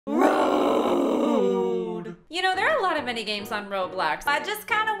You know, there are a lot of mini games on Roblox. I just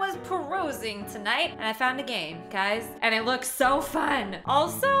kind of was perusing tonight and I found a game, guys, and it looks so fun.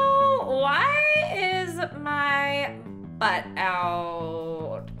 Also, why is my butt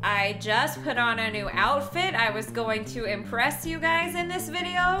out? I just put on a new outfit. I was going to impress you guys in this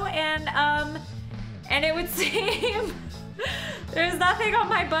video, and it would seem there's nothing on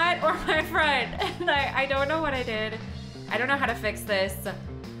my butt or my front, and I don't know what I did. I don't know how to fix this.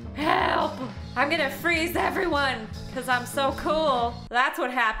 Help! I'm gonna freeze everyone because I'm so cool. That's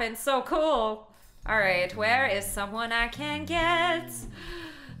what happened, so cool. All right, where is someone I can get?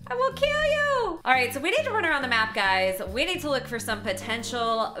 I will kill you! All right, so we need to run around the map, guys. We need to look for some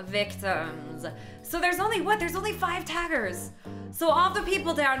potential victims. So there's only, what? There's only 5 taggers. So all the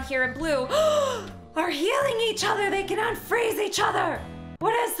people down here in blue are healing each other. They can unfreeze each other.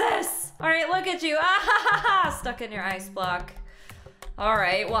 What is this? All right, look at you. Ah, ha, ha, ha. Stuck in your ice block. All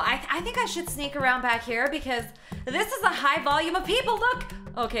right, well, I think I should sneak around back here because this is a high volume of people. Look.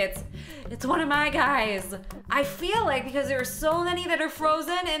 Okay, it's one of my guys. I feel like because there are so many that are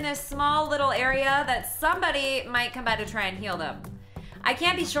frozen in this small little area that somebody might come by to try and heal them. I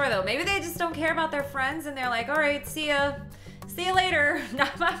can't be sure though. Maybe they just don't care about their friends and they're like, all right, see ya. See you later,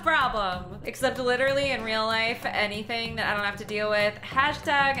 not my problem. Except literally in real life, anything that I don't have to deal with,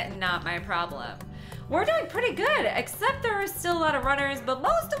 hashtag not my problem. We're doing pretty good, except there are still a lot of runners, but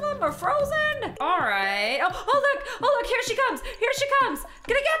most of them are frozen. All right. Oh look, here she comes. Here she comes.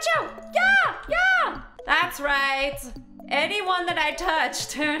 Gonna get you. Yeah. That's right. Anyone that I touch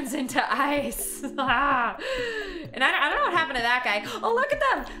turns into ice. And I don't know what happened to that guy. Oh, look at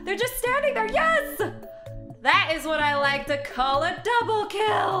them. They're just standing there. Yes. That is what I like to call a double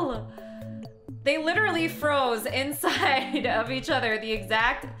kill. They literally froze inside of each other, the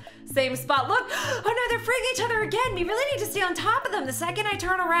exact same spot. Look, oh no, they're freeing each other again. We really need to stay on top of them the second I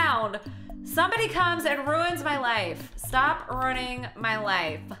turn around. Somebody comes and ruins my life. Stop ruining my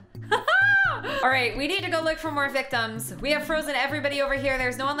life. All right, we need to go look for more victims. We have frozen everybody over here.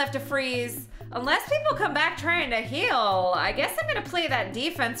 There's no one left to freeze. Unless people come back trying to heal. I guess I'm gonna play that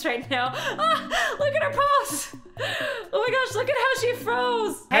defense right now. Oh, look at her pose. Oh my gosh, look at how she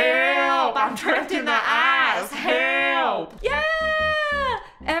froze. Help! I'm trapped in the ice. Help! Yeah!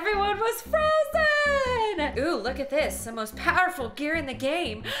 Everyone was frozen! Ooh, look at this. The most powerful gear in the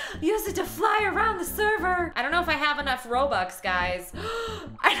game. Use it to fly around the server. I don't know if I have enough Robux, guys.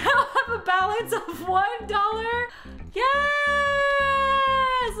 I now have a balance of $1. Yes!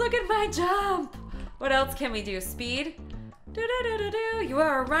 Look at my jump. What else can we do? Speed? You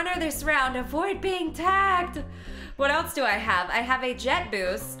are a runner this round. Avoid being tagged. What else do I have? I have a jet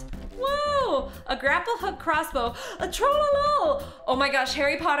boost. Whoa! A grapple hook crossbow. A trollolol! Oh my gosh,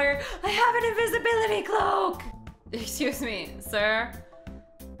 Harry Potter, I have an invisibility cloak! Excuse me, sir.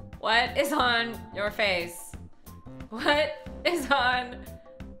 What is on your face? What is on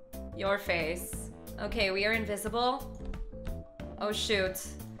your face? Okay, we are invisible. Oh shoot.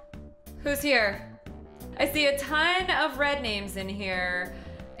 Who's here? I see a ton of red names in here,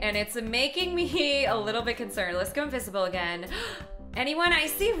 and it's making me a little bit concerned. Let's go invisible again. Anyone? I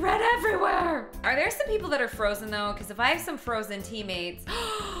see red everywhere. Are there some people that are frozen though? Because if I have some frozen teammates,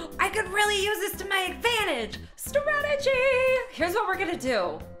 I could really use this to my advantage. Strategy. Here's what we're gonna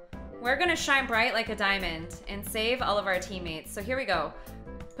do. We're gonna shine bright like a diamond and save all of our teammates. So here we go.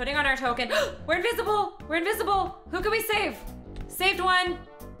 Putting on our token. We're invisible. We're invisible. Who can we save? Saved one.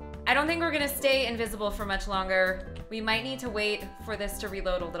 I don't think we're gonna stay invisible for much longer. We might need to wait for this to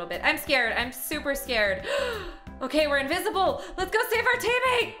reload a little bit. I'm scared. I'm super scared. Okay, we're invisible. Let's go save our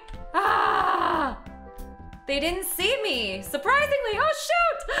teammate. Ah! They didn't see me, surprisingly. Oh,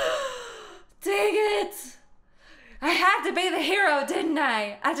 shoot! Dang it. I had to be the hero, didn't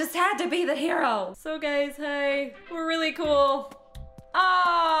I? I just had to be the hero. So guys, hi. We're really cool.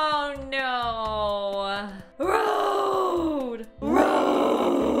 Oh, no. Road!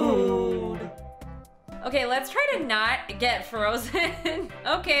 Okay, let's try to not get frozen.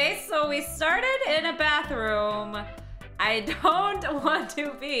 Okay, so we started in a bathroom. I don't want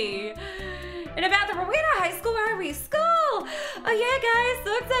to be in a bathroom. Are we in a high school? Where are we? School! Oh yeah, guys,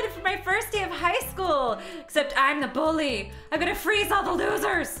 so excited for my first day of high school. Except I'm the bully. I'm gonna freeze all the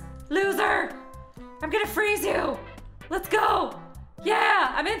losers. Loser! I'm gonna freeze you. Let's go.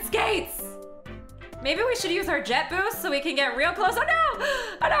 Yeah, I'm in skates. Maybe we should use our jet boost so we can get real close. Oh no!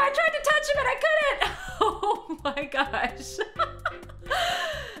 Oh no, I tried to touch him and I couldn't! Oh my gosh.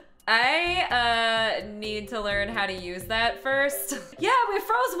 I need to learn how to use that first. Yeah, we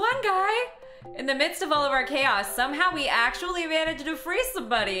froze one guy. In the midst of all of our chaos, somehow we actually managed to freeze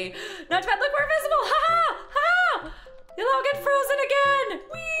somebody. Not bad, look, we're invisible, ha ha, ha! You'll all get frozen again,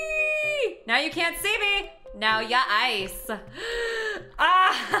 whee! Now you can't see me. Now ya ice.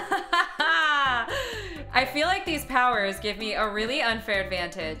 Ah! I feel like these powers give me a really unfair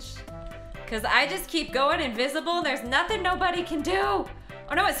advantage. Cause I just keep going invisible. There's nothing nobody can do.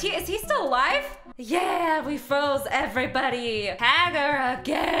 Oh no, is he still alive? Yeah, we froze everybody. Hagar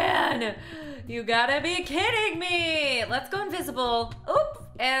again. You gotta be kidding me. Let's go invisible. Oop,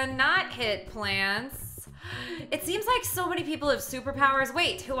 and not hit plants. It seems like so many people have superpowers.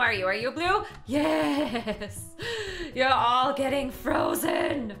 Wait, who are you? Are you blue? Yes. You're all getting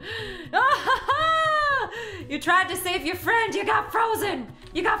frozen. You tried to save your friend. You got frozen.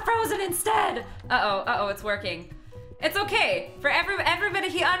 You got frozen instead. Uh-oh, it's working. It's okay. For everybody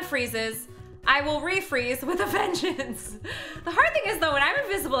he unfreezes, I will refreeze with a vengeance. The hard thing is though, when I'm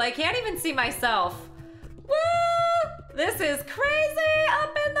invisible, I can't even see myself. Woo! This is crazy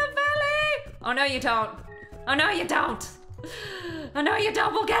up in the valley. Oh no, you don't. Oh no, you don't. Oh no, you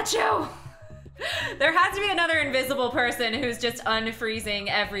don't. We'll get you. There has to be another invisible person who's just unfreezing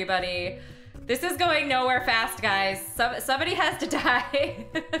everybody. This is going nowhere fast, guys. Somebody has to die.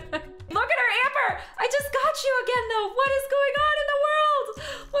 Look at her, Amber! I just got you again, though. What is going on in the world?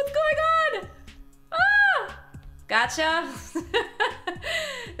 What's going on? Ah! Gotcha.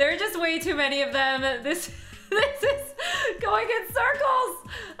 There are just way too many of them. This is going in circles.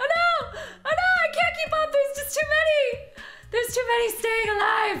 Oh no! Oh no! I can't keep up. There's just too many. There's too many staying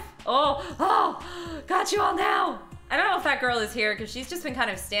alive. Oh! Got you all now. I don't know if that girl is here because she's just been kind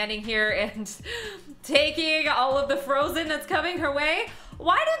of standing here and taking all of the frozen that's coming her way.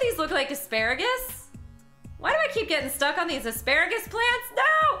 Why do these look like asparagus? Why do I keep getting stuck on these asparagus plants?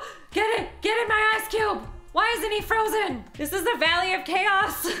 No! Get in my ice cube. Why isn't he frozen? This is the Valley of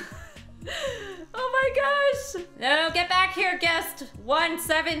Chaos. Oh my gosh. No, get back here, guest.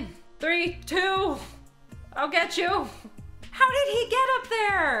 1732. I'll get you. How did he get up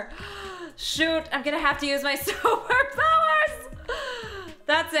there? Shoot, I'm gonna have to use my superpowers.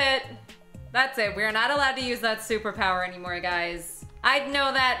 That's it. That's it. We're not allowed to use that superpower anymore, guys. I'd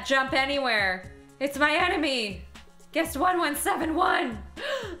know that. Jump anywhere. It's my enemy. Guest 1171.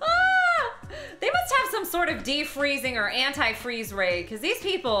 Ah! They must have some sort of defreezing or anti-freeze ray, because these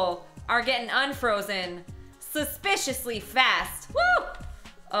people are getting unfrozen suspiciously fast. Woo!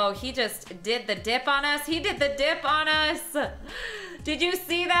 Oh, he just did the dip on us. He did the dip on us. Did you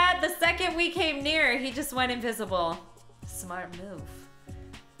see that? The second we came near, he just went invisible. Smart move.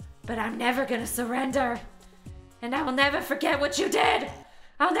 But I'm never gonna surrender. And I will never forget what you did.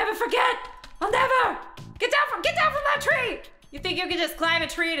 I'll never forget. I'll never. Get down from that tree. You think you can just climb a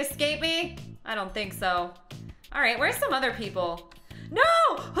tree and escape me? I don't think so. All right, where's some other people?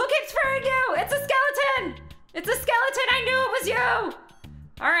 No, who keeps spraying you? It's a skeleton. It's a skeleton. I knew it was you.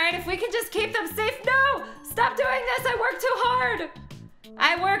 All right, if we can just keep them safe. No, stop doing this. I worked too hard.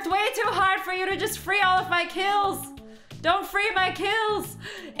 I worked way too hard for you to just free all of my kills. Don't free my kills.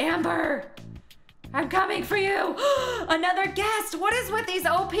 Amber, I'm coming for you. Another guest. What is with these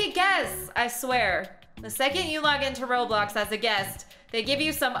OP guests? I swear, the second you log into Roblox as a guest, they give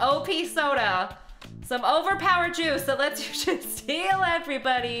you some OP soda, some overpowered juice that lets you just heal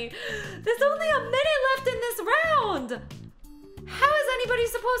everybody. There's only a minute left in this round. How is anybody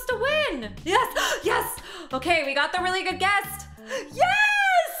supposed to win? Yes. Okay, we got the really good guest.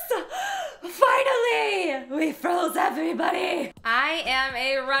 Yes! Finally! We froze everybody. I am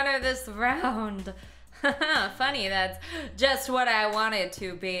a runner this round. Funny, that's just what I wanted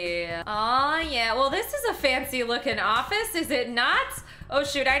to be. Oh yeah, well this is a fancy looking office, is it not? Oh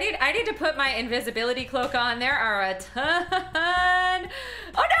shoot, I need to put my invisibility cloak on. There are a ton.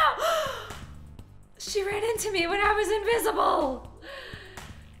 Oh no! She ran into me when I was invisible.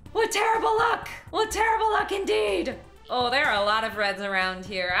 What terrible luck! What terrible luck indeed! Oh, there are a lot of reds around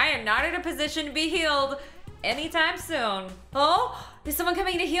here. I am not in a position to be healed anytime soon. Oh, is someone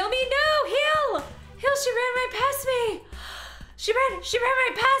coming to heal me? No, heal! Heal, she ran right past me. She ran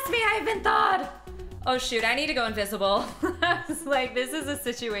right past me, I've been thawed. Oh shoot, I need to go invisible. I was like, this is a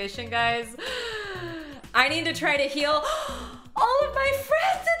situation, guys. I need to try to heal all of my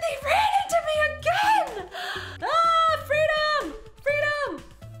friends and they ran into me again! Ah, freedom! Freedom!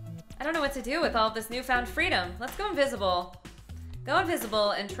 I don't know what to do with all of this newfound freedom. Let's go invisible. Go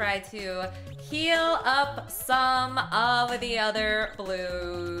invisible and try to heal up some of the other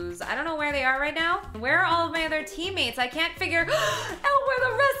blues. I don't know where they are right now. Where are all of my other teammates? I can't figure out where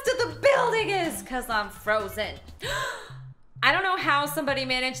the rest of the building is because I'm frozen. I don't know how somebody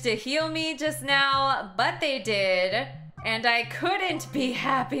managed to heal me just now, but they did. And I couldn't be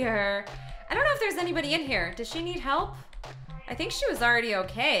happier. I don't know if there's anybody in here. Does she need help? I think she was already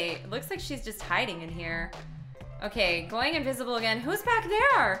okay. It looks like she's just hiding in here. Okay, going invisible again. Who's back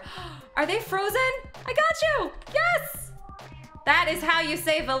there? Are they frozen? I got you. Yes. That is how you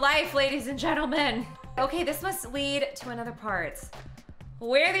save a life, ladies and gentlemen. Okay, this must lead to another part.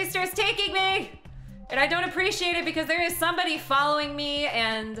 Where are these stairs taking me? And I don't appreciate it because there is somebody following me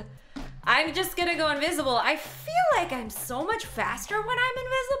and I'm just gonna go invisible. I feel like I'm so much faster when I'm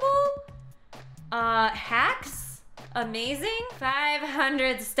invisible. Hacks? Amazing.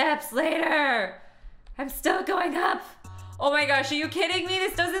 500 steps later. I'm still going up. Oh my gosh, are you kidding me?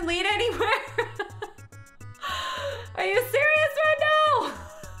 This doesn't lead anywhere. Are you serious right now?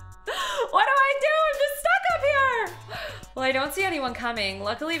 What do I do? I'm just stuck up here. Well, I don't see anyone coming.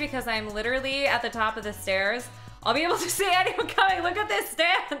 Luckily, because I'm literally at the top of the stairs, I'll be able to see anyone coming. Look at this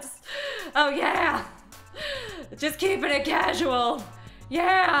stance. Oh yeah. Just keeping it casual.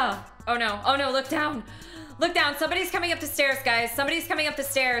 Yeah. Oh no, look down. Look down, somebody's coming up the stairs, guys. Somebody's coming up the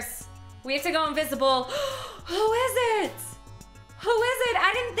stairs. We have to go invisible. Who is it? Who is it?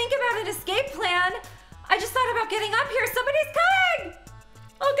 I didn't think about an escape plan. I just thought about getting up here. Somebody's coming.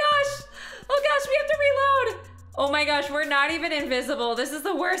 Oh gosh, we have to reload. Oh my gosh, we're not even invisible. This is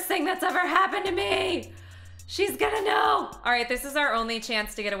the worst thing that's ever happened to me. She's gonna know. All right, this is our only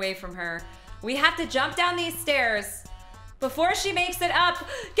chance to get away from her. We have to jump down these stairs before she makes it up.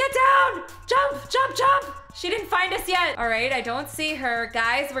 Get down, jump, jump, jump. She didn't find us yet. All right, I don't see her.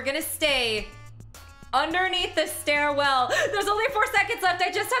 Guys, we're gonna stay underneath the stairwell. There's only 4 seconds left. I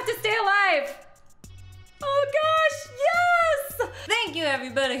just have to stay alive. Oh gosh, yes! Thank you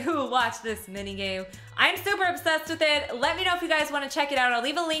everybody who watched this mini game. I'm super obsessed with it. Let me know if you guys want to check it out. I'll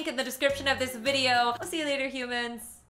leave a link in the description of this video. I'll see you later, humans.